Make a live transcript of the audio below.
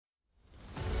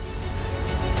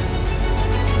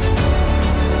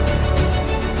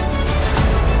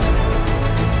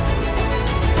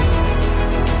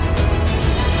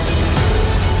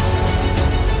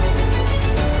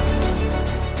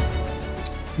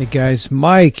Hey guys,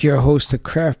 Mike, your host of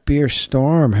Craft Beer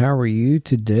Storm. How are you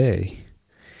today?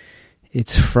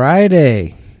 It's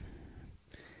Friday.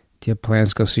 Do you have plans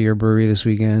to go see your brewery this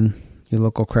weekend? Your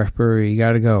local craft brewery? You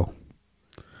got to go.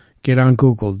 Get on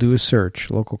Google, do a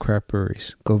search, local craft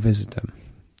breweries. Go visit them.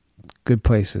 Good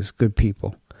places, good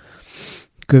people.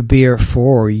 Good beer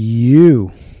for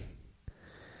you.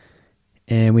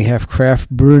 And we have craft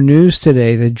brew news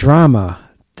today. The drama.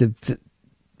 The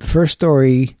first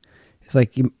story is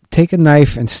like, you take a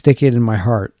knife and stick it in my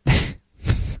heart.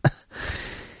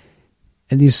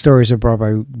 And these stories are brought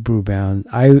by Brewbound.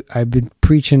 I've been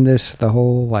preaching this the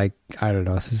whole,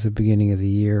 since the beginning of the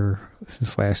year,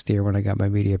 since last year when I got my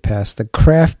media pass. The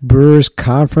Craft Brewers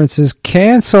Conference is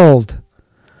canceled.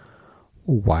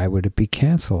 Why would it be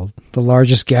canceled? The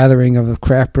largest gathering of the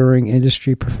craft brewing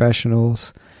industry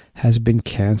professionals has been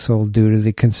canceled due to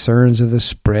the concerns of the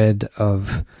spread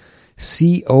of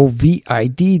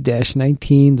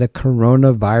COVID-19, the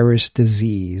coronavirus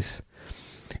disease.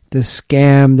 The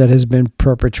scam that has been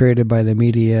perpetrated by the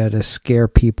media to scare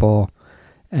people,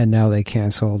 and now they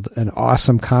canceled an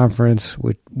awesome conference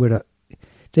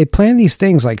they plan these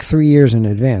things like 3 years in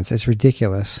advance. It's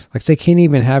ridiculous. Like, they can't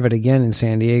even have it again in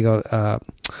San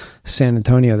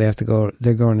Antonio.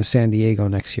 They're going to San Diego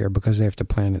next year because they have to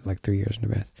plan it like 3 years in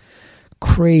advance.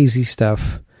 Crazy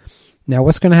stuff. Now,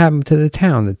 what's going to happen to the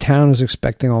town? The town is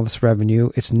expecting all this revenue.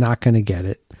 It's not going to get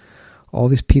it. All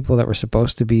these people that were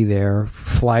supposed to be there,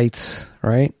 flights,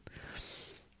 right?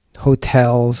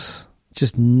 Hotels,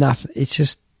 just nothing. It's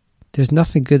just, there's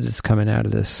nothing good that's coming out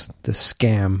of this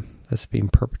scam that's being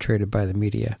perpetrated by the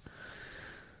media.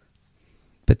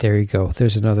 But there you go.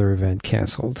 There's another event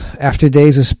canceled. After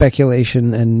days of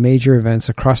speculation and major events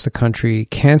across the country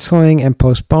canceling and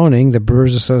postponing, the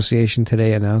Brewers Association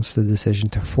today announced the decision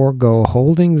to forego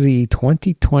holding the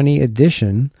 2020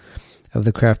 edition of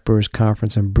the Craft Brewers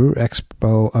Conference and Brew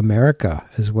Expo America,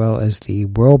 as well as the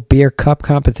World Beer Cup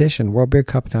competition. World Beer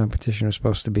Cup competition is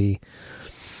supposed to be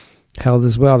held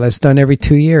as well. That's done every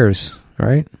 2 years,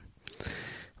 right?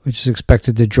 Which is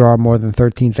expected to draw more than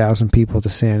 13,000 people to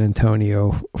San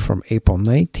Antonio from April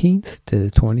 19th to the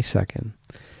 22nd.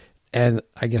 And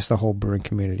I guess the whole brewing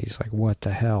community is like, what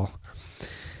the hell?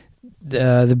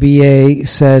 The BA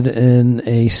said in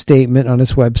a statement on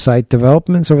its website,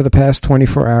 developments over the past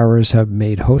 24 hours have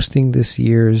made hosting this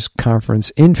year's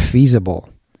conference infeasible.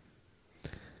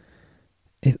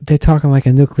 They're talking like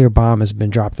a nuclear bomb has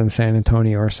been dropped in San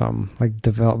Antonio or something, like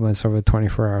developments over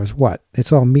 24 hours. What?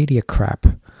 It's all media crap.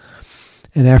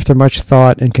 And after much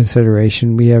thought and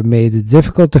consideration, we have made the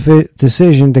difficult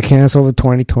decision to cancel the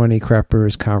 2020 Craft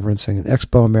Brewers Conference and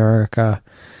Expo America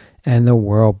and the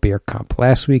World Beer Cup.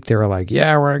 Last week they were like,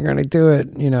 yeah, we're going to do it.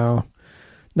 You know,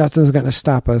 nothing's going to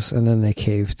stop us. And then they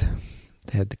caved.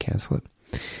 They had to cancel it.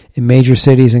 In major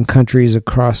cities and countries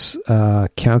across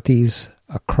counties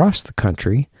across the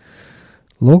country,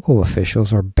 local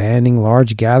officials are banning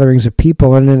large gatherings of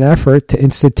people in an effort to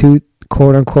institute,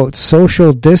 quote-unquote,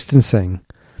 social distancing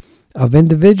of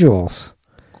individuals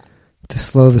to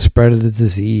slow the spread of the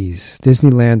disease.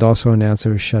 Disneyland also announced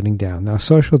it was shutting down. Now,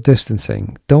 social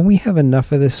distancing. Don't we have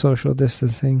enough of this social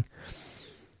distancing?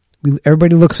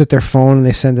 Everybody looks at their phone and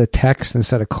they send a text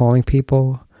instead of calling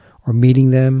people or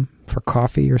meeting them for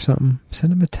coffee or something.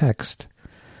 Send them a text.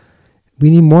 We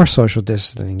need more social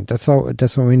distancing. That's all.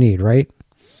 That's what we need, right?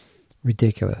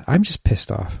 Ridiculous. I'm just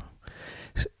pissed off.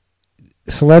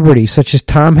 Celebrities such as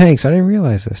Tom Hanks. I didn't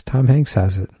realize this. Tom Hanks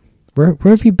has it. Where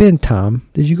have you been, Tom?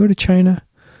 Did you go to China?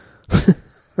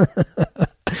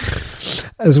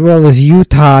 As well as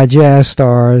Utah Jazz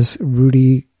stars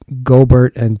Rudy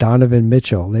Gobert and Donovan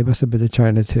Mitchell. They must have been to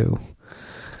China too.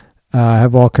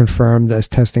 Have all confirmed as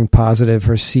testing positive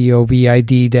for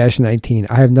COVID-19.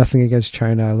 I have nothing against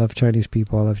China. I love Chinese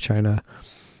people. I love China.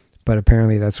 But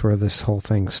apparently that's where this whole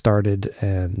thing started.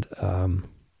 And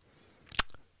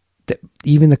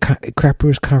even the Craft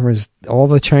Brewers Conference, all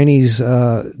the Chinese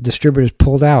distributors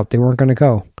pulled out. They weren't going to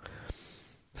go.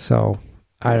 So,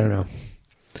 I don't know.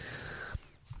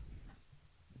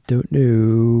 Don't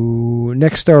know.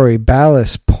 Next story,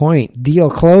 Ballast Point. Deal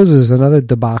closes. Another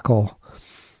debacle.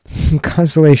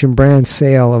 Constellation Brands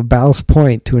sale of Ballast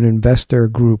Point to an investor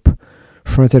group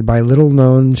fronted by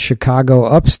little-known Chicago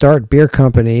upstart beer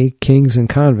company Kings and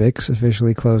Convicts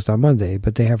officially closed on Monday,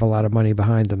 but they have a lot of money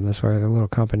behind them. That's why they're a little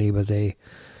company, but they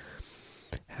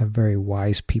have very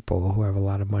wise people who have a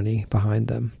lot of money behind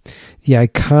them. The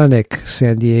iconic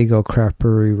San Diego craft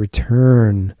brewery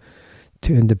return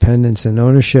to independence and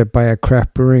ownership by a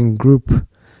craft brewing group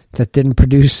that didn't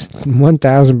produce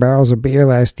 1,000 barrels of beer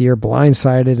last year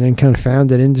blindsided and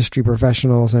confounded industry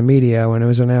professionals and media when it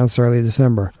was announced early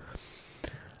December.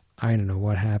 I don't know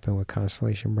what happened with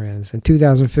Constellation Brands. In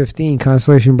 2015,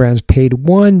 Constellation Brands paid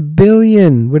 $1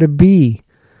 billion with a B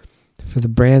for the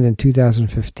brand in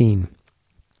 2015.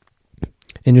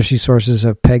 Industry sources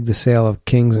have pegged the sale of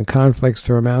Kings and Conflicts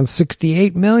to around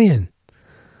 $68 million.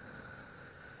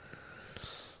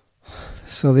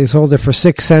 So they sold it for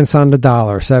 6 cents on the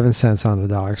dollar, 7 cents on the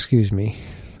dollar, excuse me.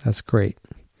 That's great.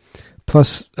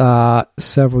 Plus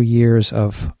several years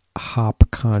of hop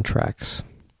contracts.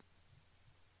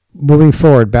 Moving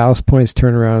forward, Ballast Point's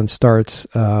turnaround starts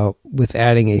with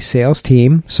adding a sales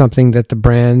team, something that the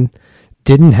brand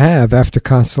didn't have after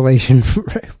Constellation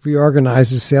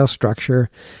reorganized the sales structure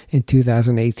in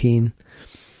 2018.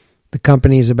 The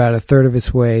company is about a third of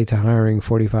its way to hiring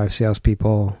 45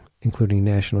 salespeople, including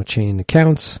national chain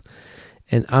accounts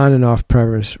and on and off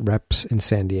premise reps in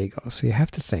San Diego. So you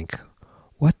have to think,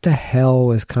 what the hell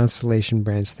was Constellation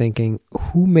Brands thinking?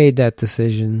 Who made that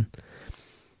decision?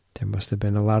 There must have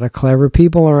been a lot of clever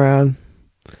people around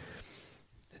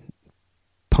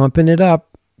pumping it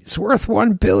up. It's worth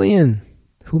 $1 billion.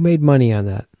 Who made money on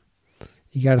that?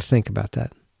 You got to think about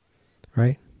that,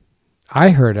 right? I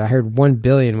heard $1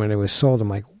 billion when it was sold. I'm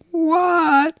like,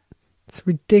 what? It's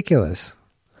ridiculous.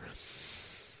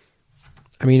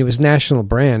 I mean, it was national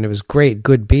brand. It was great,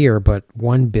 good beer, but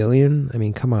 $1 billion? I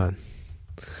mean, come on.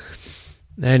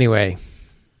 Anyway,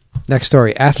 next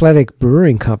story. Athletic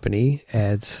Brewing Company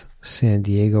adds San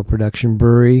Diego production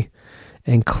brewery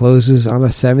and closes on a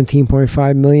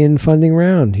 $17.5 million funding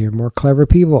round. Here, more clever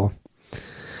people.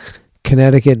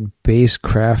 Connecticut-based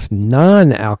craft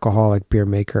non-alcoholic beer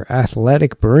maker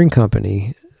Athletic Brewing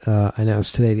Company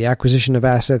announced today the acquisition of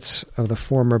assets of the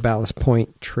former Ballast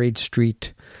Point Trade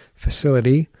Street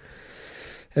facility,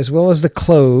 as well as the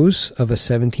close of a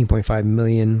 $17.5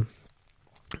 million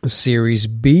Series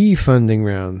B funding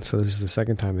round. So this is the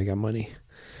second time they got money.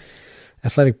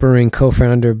 Athletic Brewing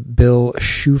co-founder Bill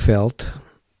Schufelt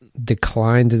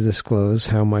declined to disclose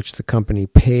how much the company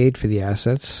paid for the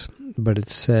assets, but it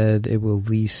said it will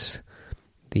lease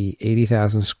the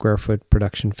 80,000 square foot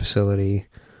production facility,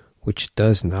 which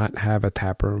does not have a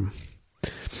tap room.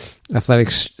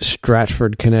 Athletic's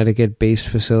Stratford, Connecticut-based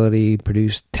facility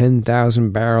produced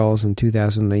 10,000 barrels in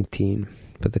 2019,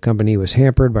 but the company was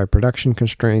hampered by production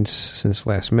constraints since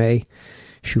last May,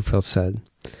 Schufelt said.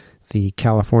 The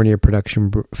California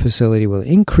production facility will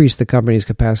increase the company's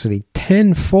capacity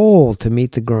tenfold to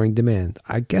meet the growing demand.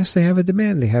 I guess they have a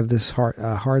demand. They have this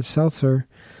hard seltzer,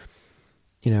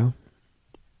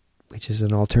 which is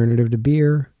an alternative to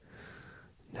beer.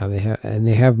 Now they have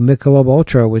Michelob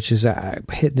Ultra, which is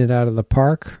hitting it out of the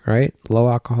park, right? Low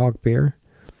alcoholic beer.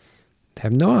 They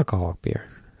have no alcoholic beer,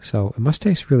 so it must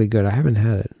taste really good. I haven't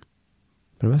had it,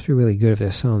 but it must be really good if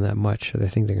they're selling that much. Or they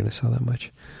think they're going to sell that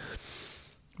much.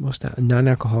 Most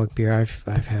non-alcoholic beer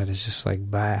I've had is just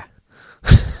like bah.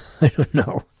 I don't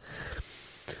know.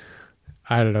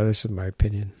 This is my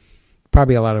opinion.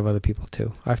 Probably a lot of other people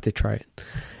too. I have to try it.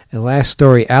 And last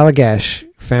story, Allagash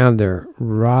founder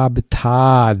Rob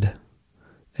Todd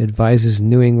advises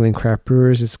New England craft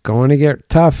brewers it's going to get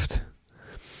tough.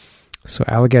 So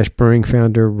Allagash Brewing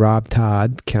founder Rob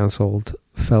Todd counseled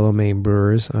fellow Maine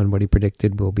brewers on what he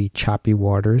predicted will be choppy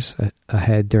waters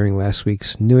ahead during last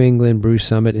week's New England Brew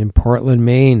Summit in Portland,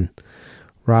 Maine.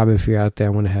 Rob, if you're out there,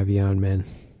 I want to have you on, man.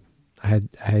 I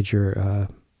had your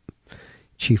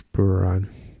chief brewer on.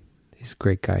 He's a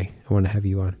great guy. I want to have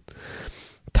you on.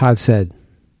 Todd said,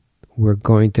 we're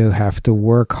going to have to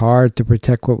work hard to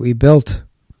protect what we built.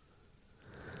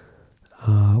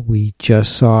 We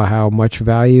just saw how much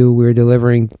value we're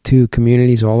delivering to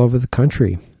communities all over the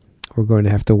country. We're going to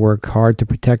have to work hard to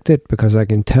protect it because I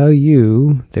can tell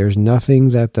you there's nothing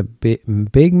that the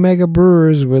big mega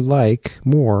brewers would like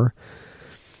more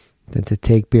than to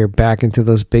take beer back into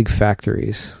those big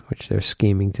factories, which they're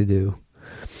scheming to do.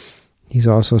 He's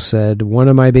also said, one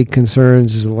of my big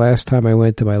concerns is the last time I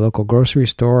went to my local grocery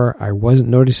store, I wasn't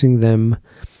noticing them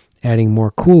adding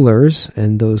more coolers,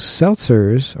 and those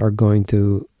seltzers are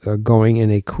going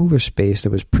in a cooler space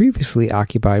that was previously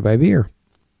occupied by beer.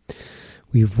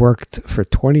 We've worked for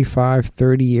 25,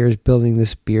 30 years building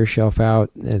this beer shelf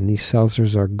out, and these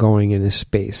seltzers are going in this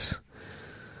space.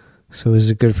 So is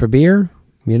it good for beer?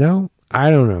 I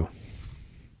don't know.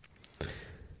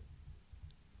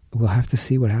 We'll have to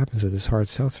see what happens with this hard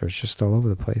seltzer. It's just all over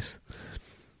the place.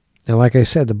 And like I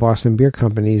said, the Boston Beer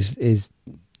Company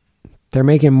they're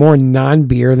making more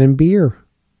non-beer than beer.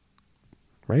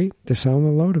 Right? They're selling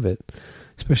a load of it.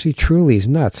 Especially Truly's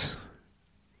nuts.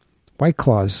 White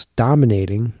Claw's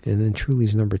dominating, and then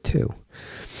Truly's number 2.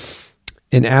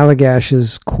 In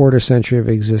Allagash's quarter century of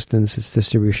existence, its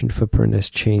distribution footprint has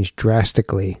changed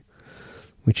drastically.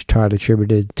 which Todd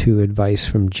attributed to advice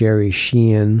from Jerry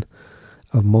Sheehan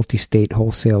of Multi-State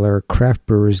Wholesaler Craft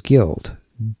Brewers Guild.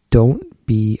 Don't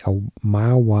be a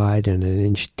mile wide and an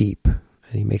inch deep.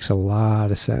 And he makes a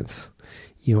lot of sense.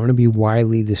 You don't want to be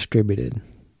widely distributed,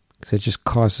 because it just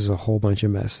causes a whole bunch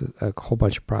of messes, a whole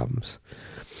bunch of problems.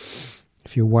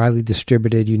 If you're widely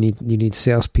distributed, you need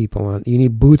salespeople on. You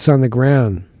need boots on the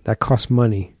ground. That costs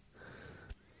money.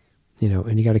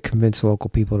 And you got to convince local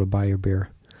people to buy your beer.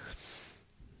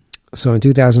 So in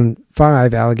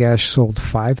 2005, Allagash sold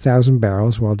 5,000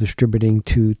 barrels while distributing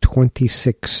to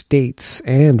 26 states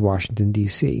and Washington,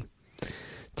 D.C.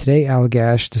 Today,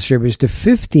 Allagash distributes to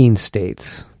 15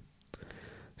 states.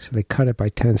 So they cut it by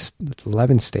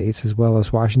 11 states, as well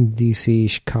as Washington, D.C.,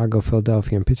 Chicago,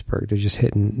 Philadelphia, and Pittsburgh. They're just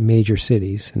hitting major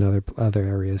cities and other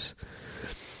areas.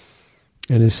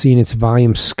 And has seen its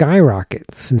volume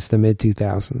skyrocket since the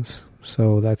mid-2000s.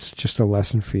 So that's just a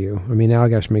lesson for you. I mean,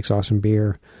 Allagash makes awesome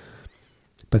beer,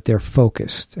 but they're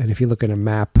focused. And if you look at a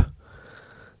map,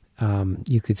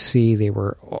 you could see they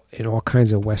were in all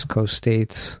kinds of West Coast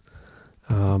states.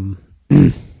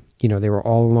 They were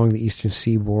all along the eastern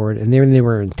seaboard. And then they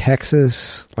were in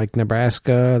Texas, like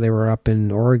Nebraska. They were up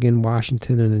in Oregon,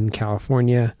 Washington, and in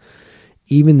California.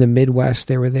 Even the Midwest,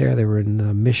 they were there. They were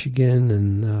in Michigan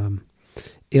and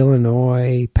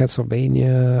Illinois,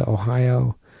 Pennsylvania,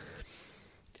 Ohio.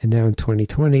 And now in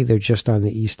 2020, they're just on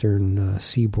the eastern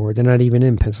seaboard. They're not even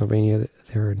in Pennsylvania.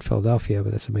 They're in Philadelphia,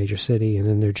 but that's a major city. And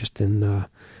then they're just in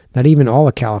not even all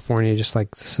of California, just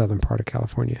like the southern part of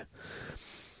California.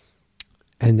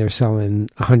 And they're selling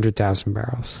 100,000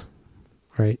 barrels,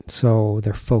 right? So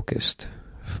they're focused.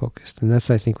 And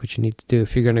that's, I think, what you need to do.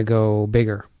 If you're going to go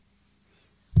bigger,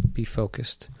 be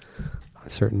focused on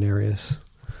certain areas.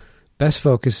 Best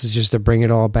focus is just to bring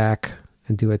it all back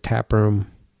and do a tap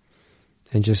room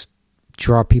and just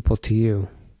draw people to you,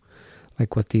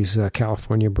 like what these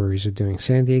California breweries are doing.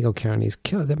 San Diego County is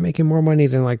killing. They're making more money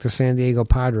than like the San Diego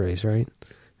Padres, right?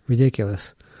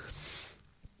 Ridiculous.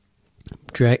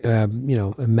 A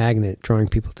magnet drawing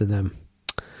people to them.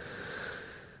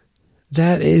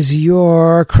 That is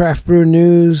your craft brew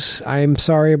news. I'm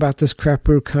sorry about this craft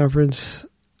brew conference.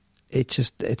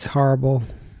 It's horrible.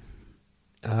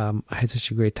 I had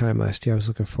such a great time last year. I was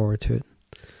looking forward to it.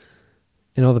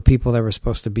 And all the people that were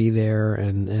supposed to be there,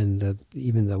 and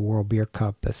even the World Beer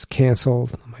Cup that's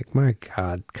canceled. I'm like, my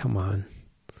God, come on.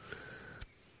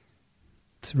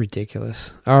 It's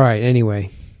ridiculous. All right,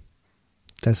 anyway,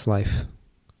 that's life.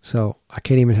 So I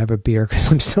can't even have a beer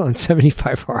because I'm still on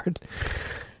 75 hard.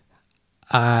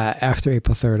 After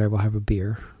April 3rd, I will have a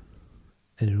beer,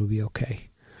 and it'll be okay.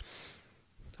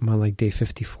 I'm on like day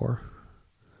 54,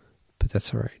 but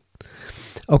that's all right.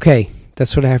 Okay,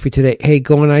 that's what I have for you today. Hey,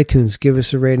 go on iTunes, give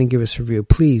us a rating, give us a review.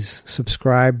 Please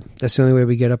subscribe. That's the only way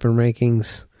we get up in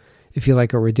rankings. If you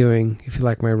like what we're doing, if you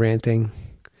like my ranting,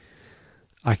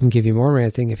 I can give you more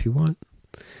ranting if you want.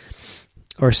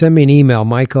 Or send me an email,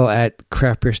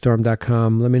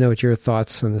 michael@craftbeerstorm.com. Let me know what your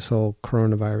thoughts on this whole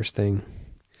coronavirus thing.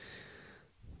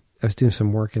 I was doing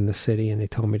some work in the city, and they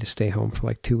told me to stay home for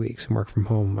like 2 weeks and work from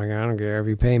home. I'm like, I don't care. If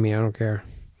you pay me, I don't care.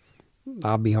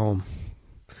 I'll be home.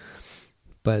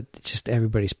 But it's just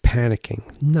everybody's panicking.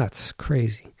 Nuts.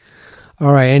 Crazy.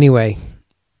 All right, anyway.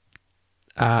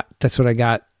 That's what I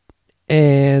got.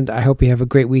 And I hope you have a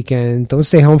great weekend. Don't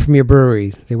stay home from your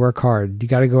brewery. They work hard. You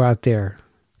got to go out there.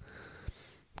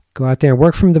 Go out there and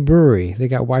work from the brewery. They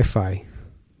got Wi-Fi.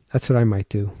 That's what I might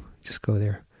do. Just go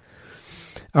there.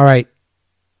 All right.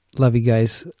 Love you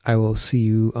guys. I will see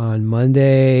you on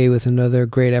Monday with another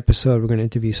great episode. We're going to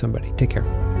interview somebody. Take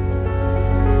care.